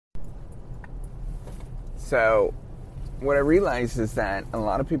So what I realized is that a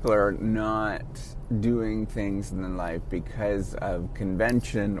lot of people are not doing things in their life because of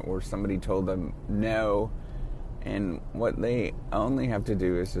convention or somebody told them no, and what they only have to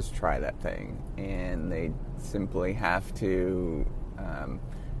do is just try that thing, and they simply have to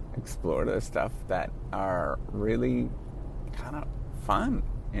explore the stuff that are really kind of fun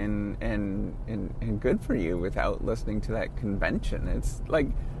and good for you without listening to that convention. It's like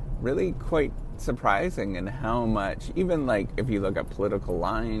really quite surprising in how much, even like if you look at political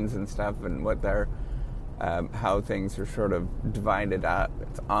lines and stuff and what they're how things are sort of divided up,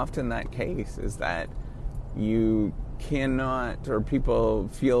 it's often that case is that you cannot, or people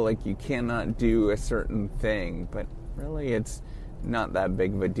feel like you cannot do a certain thing, but really it's not that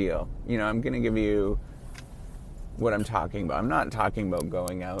big of a deal. You know, I'm going to give you what I'm talking about. I'm not talking about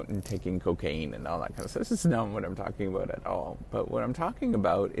going out and taking cocaine and all that kind of stuff. This is not what I'm talking about at all. But what I'm talking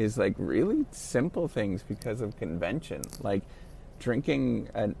about is like really simple things because of convention, like drinking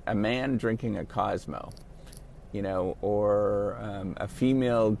a man drinking a Cosmo, you know, or a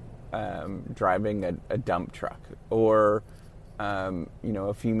female driving a dump truck, or you know,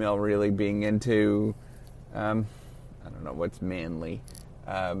 a female really being into I don't know what's manly.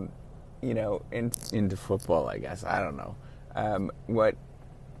 You know, into football, I guess. I don't know. What,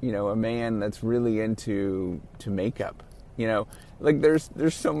 you know, a man that's really into makeup. You know, like there's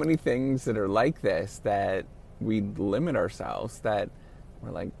so many things that are like this that we limit ourselves, that we're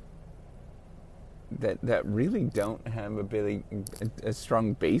like, that really don't have a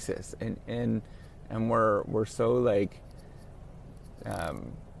strong basis, and we're so like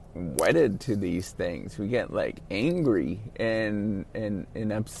wedded to these things. We get like angry and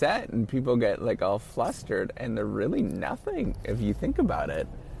upset, and people get like all flustered, and they're really nothing if you think about it.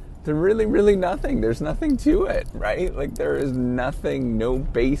 They're really nothing. There's nothing to it, right? Like there is nothing, no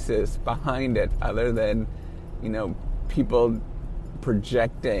basis behind it other than, you know, people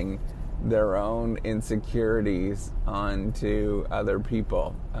projecting their own insecurities onto other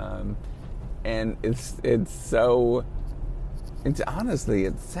people, and it's so. It's honestly,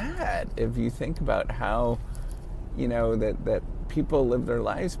 it's sad if you think about how, you know, that people live their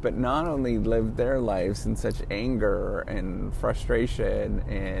lives, but not only live their lives in such anger and frustration,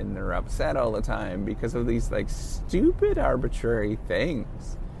 and they're upset all the time because of these like stupid arbitrary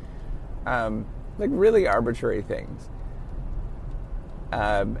things, like really arbitrary things.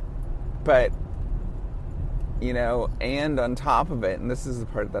 But, you know, and on top of it, and this is the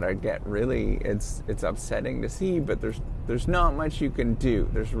part that I get really, it's upsetting to see, but there's not much you can do.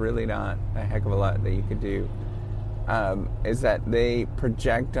 There's really not a heck of a lot that you could do. Is that they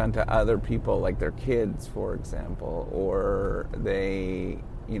project onto other people, like their kids, for example, or they,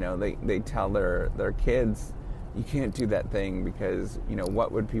 you know, they tell their kids, you can't do that thing because, you know,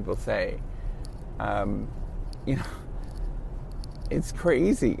 what would people say? You know, it's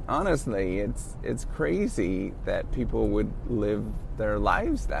crazy. Honestly, it's crazy that people would live their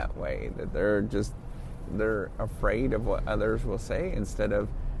lives that way, that they're afraid of what others will say instead of,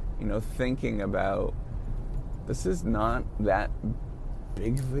 you know, thinking about, this is not that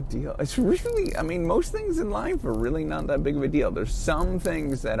big of a deal. It's really, I mean, most things in life are really not that big of a deal. There's some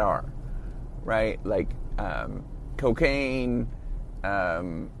things that are, right? Like cocaine,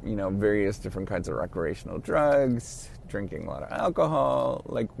 you know, various different kinds of recreational drugs, drinking a lot of alcohol.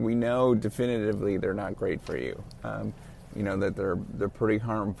 Like, we know definitively they're not great for you. You know, that they're pretty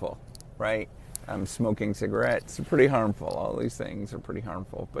harmful, right? Smoking cigarettes are pretty harmful. All these things are pretty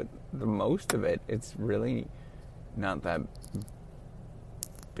harmful. But the most of it, it's really not that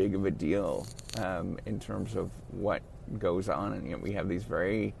big of a deal in terms of what goes on. And yet we have these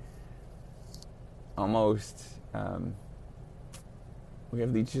very almost... we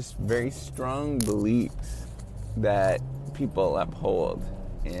have these just very strong beliefs that people uphold,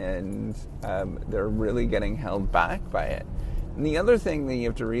 and they're really getting held back by it. And the other thing that you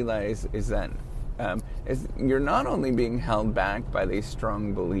have to realize is that is you're not only being held back by these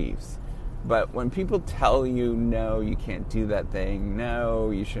strong beliefs, but when people tell you, no, you can't do that thing,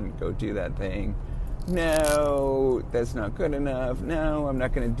 no, you shouldn't go do that thing, no, that's not good enough, no, I'm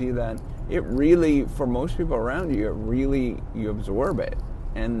not going to do that, it really, for most people around you, you absorb it,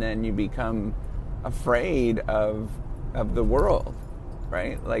 and then you become afraid of the world,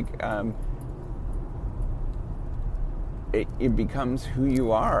 right? Like, it becomes who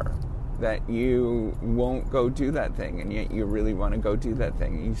you are, that you won't go do that thing, and yet you really want to go do that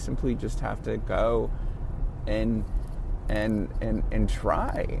thing. You simply just have to go and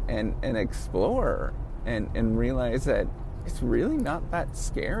try and explore and realize that it's really not that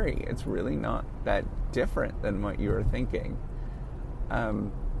scary. It's really not that different than what you were thinking.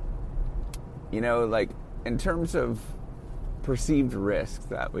 You know, like in terms of perceived risks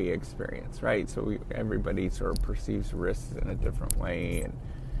that we experience, right? So everybody sort of perceives risks in a different way, and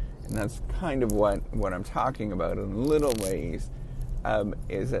that's kind of what I'm talking about in little ways,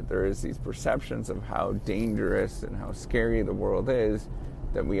 is that there is these perceptions of how dangerous and how scary the world is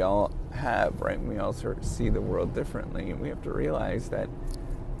that we all have, right? And we all sort of see the world differently, and we have to realize that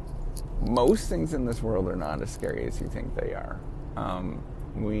most things in this world are not as scary as you think they are.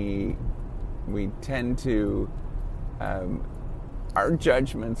 We tend to, our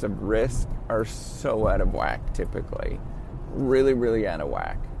judgments of risk are so out of whack typically, really, really out of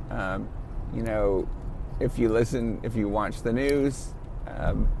whack. If you watch the news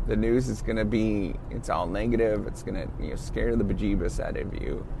is going to be, it's all negative. It's going to scare the bejeebus out of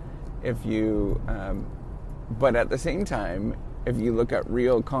you. But at the same time, if you look at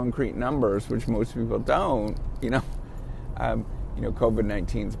real concrete numbers, which most people don't,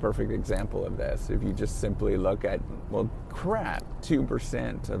 COVID-19 is a perfect example of this. If you just simply look at,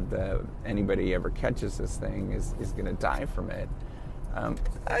 2% of anybody ever catches this thing is going to die from it.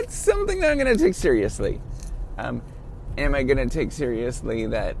 That's something that I'm going to take seriously. Am I going to take seriously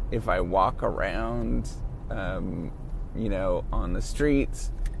that if I walk around, on the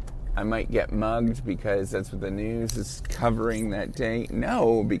streets, I might get mugged because that's what the news is covering that day?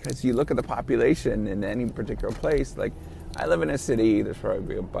 No, because you look at the population in any particular place. Like, I live in a city, there's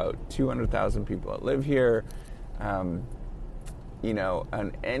probably about 200,000 people that live here. On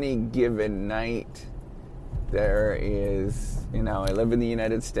any given night, there is, I live in the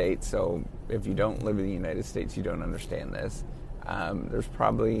United States, so if you don't live in the United States, you don't understand this. There's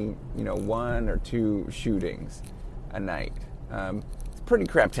probably, 1 or 2 shootings a night. It's pretty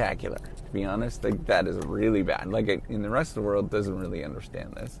craptacular, to be honest. Like, that is really bad. Like, in the rest of the world doesn't really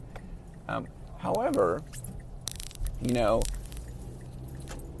understand this. However,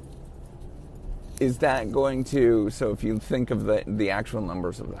 is that going to, so if you think of the actual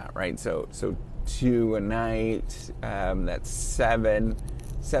numbers of that, right? So 2 a night, that's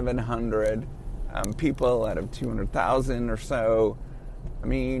 700 people out of 200,000 or so. I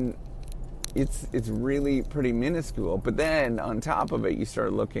mean, it's really pretty minuscule. But then on top of it, you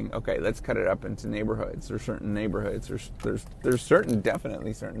start looking, okay, let's cut it up into neighborhoods. There's certain neighborhoods, there's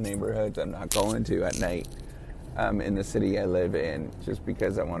definitely certain neighborhoods I'm not going to at night in the city I live in, just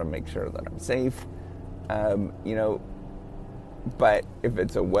because I want to make sure that I'm safe. But if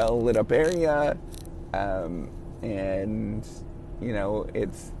it's a well lit up area, and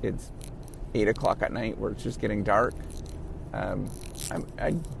it's 8 o'clock at night where it's just getting dark,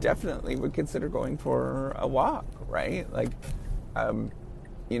 I definitely would consider going for a walk, right? Like,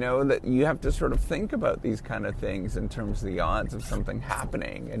 that you have to sort of think about these kind of things in terms of the odds of something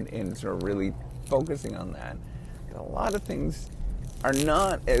happening, and sort of really focusing on that. A lot of things are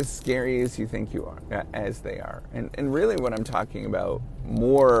not as scary as you think as they are. And really what I'm talking about,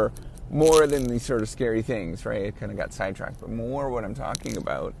 more than these sort of scary things, right? I kind of got sidetracked, but more what I'm talking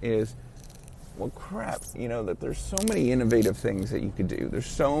about is, that there's so many innovative things that you could do. There's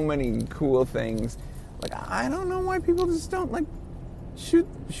so many cool things. Like, I don't know why people just don't, like, shoot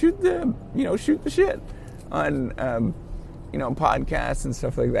the shit on, podcasts and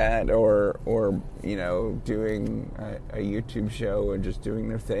stuff like that, or doing a YouTube show and just doing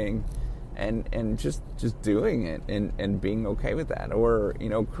their thing, and just doing it and being okay with that, or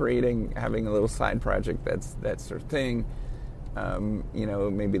having a little side project that's their thing.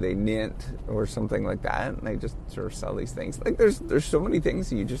 Maybe they knit or something like that, and they just sort of sell these things. Like, there's so many things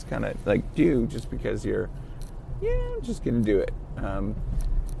that you just kind of like do just because I'm just gonna do it.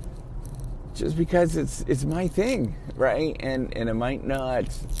 Just because it's my thing, right? And it might not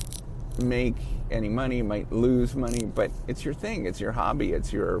make any money, it might lose money, but it's your thing, it's your hobby,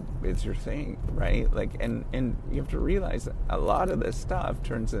 it's your thing, right? Like, and you have to realize that a lot of this stuff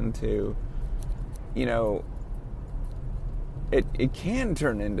turns into, it can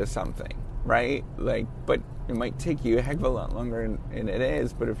turn into something, right? Like, but it might take you a heck of a lot longer, and it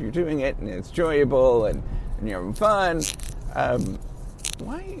is. But if you're doing it and it's enjoyable and you're having fun,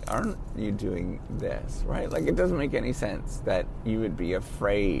 why aren't you doing this, right? Like, it doesn't make any sense that you would be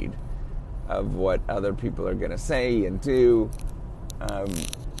afraid of what other people are going to say and do,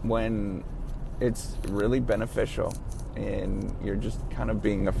 when it's really beneficial, and you're just kind of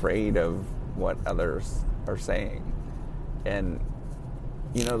being afraid of what others are saying. And,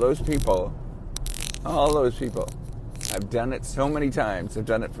 those people, all those people, I've done it so many times, I've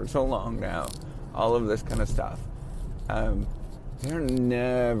done it for so long now, all of this kind of stuff, they're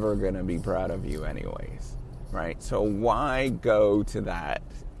never going to be proud of you anyways, right? So why go to that?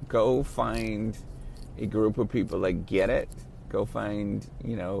 Go find a group of people that get it, Go find,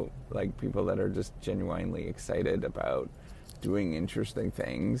 like people that are just genuinely excited about doing interesting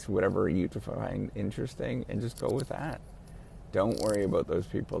things, whatever you find interesting, and just go with that. Don't worry about those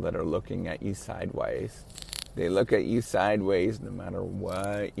people that are looking at you sideways. They look at you sideways no matter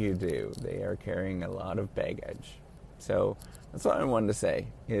what you do. They are carrying a lot of baggage. So that's what I wanted to say,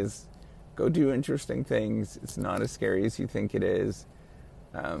 is go do interesting things. It's not as scary as you think it is.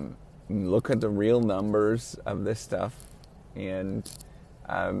 Look at the real numbers of this stuff and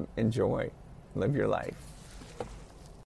enjoy. Live your life.